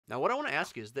Now, what I want to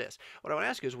ask you is this. What I want to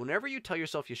ask you is whenever you tell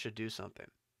yourself you should do something,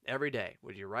 every day,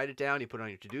 whether you write it down, you put it on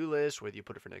your to-do list, whether you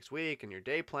put it for next week in your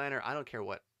day planner, I don't care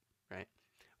what, right?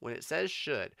 When it says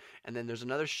should, and then there's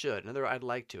another should, another I'd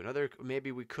like to, another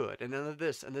maybe we could, and then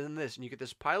this, and then this, and you get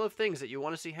this pile of things that you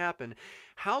want to see happen,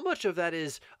 how much of that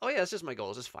is, oh yeah, it's just my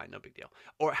goals, it's fine, no big deal?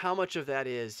 Or how much of that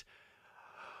is,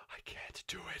 I can't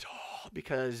do it all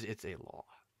because it's a law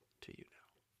to you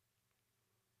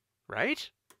now, right?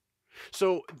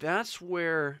 So that's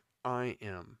where I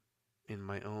am in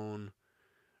my own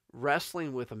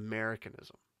wrestling with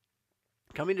Americanism,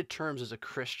 coming to terms as a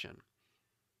Christian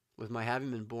with my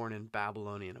having been born in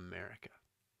Babylonian America,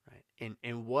 right?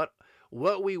 And what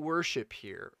we worship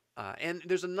here, and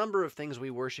there's a number of things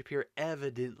we worship here.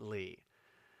 Evidently,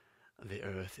 the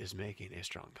earth is making a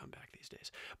strong comeback these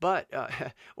days. But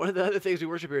one of the other things we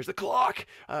worship here is the clock.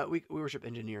 We worship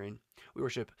engineering. We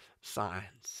worship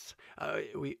science.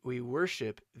 We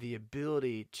worship the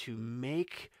ability to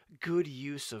make good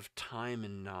use of time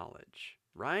and knowledge,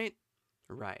 right?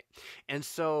 Right. And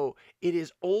so it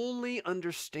is only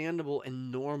understandable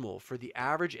and normal for the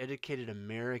average educated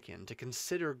American to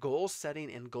consider goal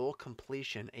setting and goal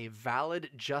completion a valid,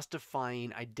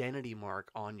 justifying identity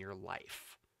mark on your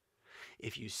life.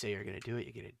 If you say you're going to do it,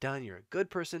 you get it done, you're a good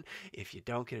person. If you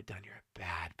don't get it done, you're a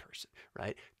bad person,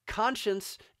 right?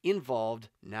 Conscience involved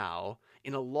now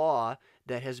in a law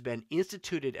that has been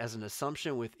instituted as an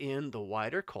assumption within the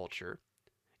wider culture.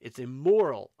 It's a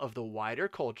moral of the wider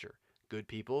culture. Good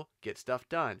people get stuff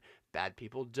done. Bad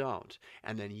people don't.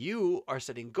 And then you are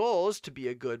setting goals to be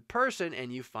a good person,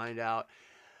 and you find out,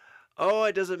 oh,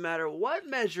 it doesn't matter what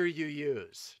measure you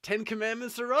use, 10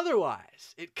 Commandments or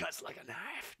otherwise. It cuts like a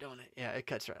knife, don't it? Yeah, it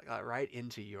cuts right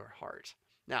into your heart.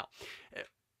 Now,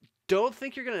 don't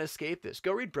think you're going to escape this.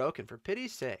 Go read Broken, for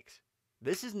pity's sakes.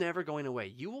 This is never going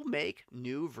away. You will make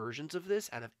new versions of this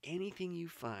out of anything you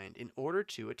find in order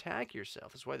to attack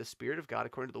yourself. That's why the Spirit of God,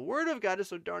 according to the Word of God, is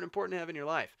so darn important to have in your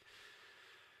life.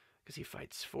 Because He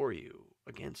fights for you,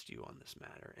 against you on this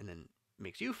matter, and then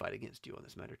makes you fight against you on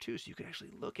this matter too, so you can actually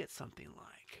look at something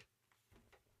like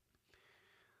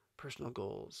personal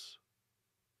goals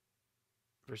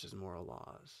versus moral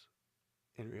laws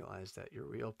and realize that your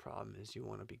real problem is you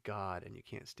want to be God and you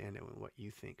can't stand it when what you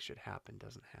think should happen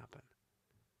doesn't happen.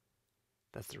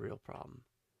 That's the real problem.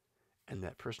 And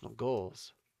that personal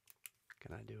goals,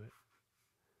 can I do it?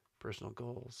 Personal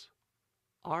goals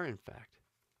are in fact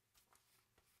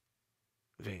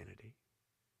vanity,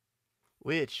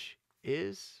 which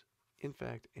is, in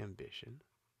fact, ambition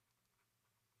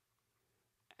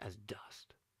as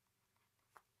dust.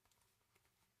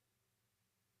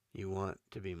 You want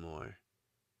to be more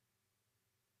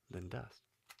than dust.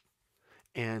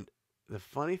 And the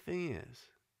funny thing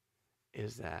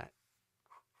is that,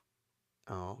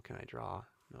 oh, can I draw?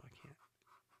 No, I can't.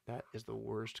 That is the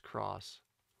worst cross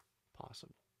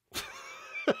possible.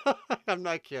 I'm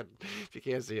not kidding. If you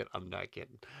can't see it, I'm not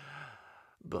kidding.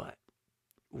 But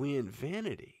when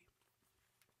vanity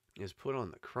is put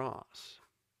on the cross,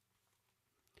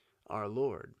 our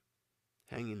Lord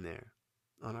hanging there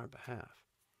on our behalf,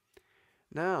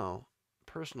 now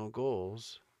personal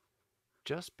goals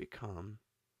just become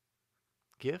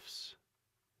gifts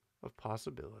of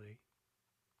possibility.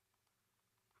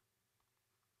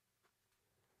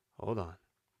 Hold on,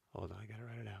 I gotta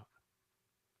write it out.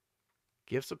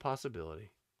 Gifts of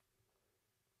possibility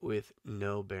with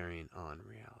no bearing on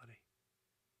reality.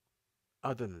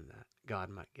 Other than that, God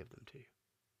might give them to you.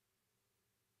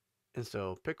 And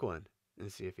so pick one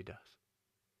and see if He does.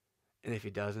 And if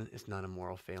He doesn't, it's not a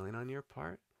moral failing on your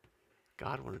part.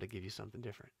 God wanted to give you something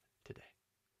different today.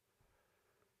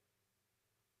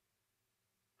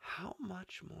 How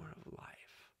much more of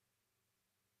life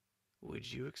would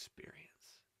you experience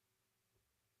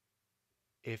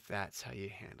if that's how you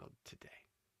handled today?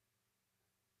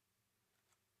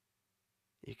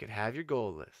 You could have your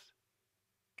goal list,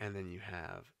 and then you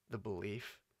have the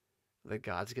belief that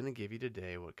God's going to give you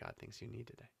today what God thinks you need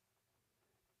today.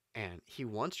 And He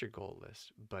wants your goal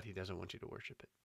list, but He doesn't want you to worship it.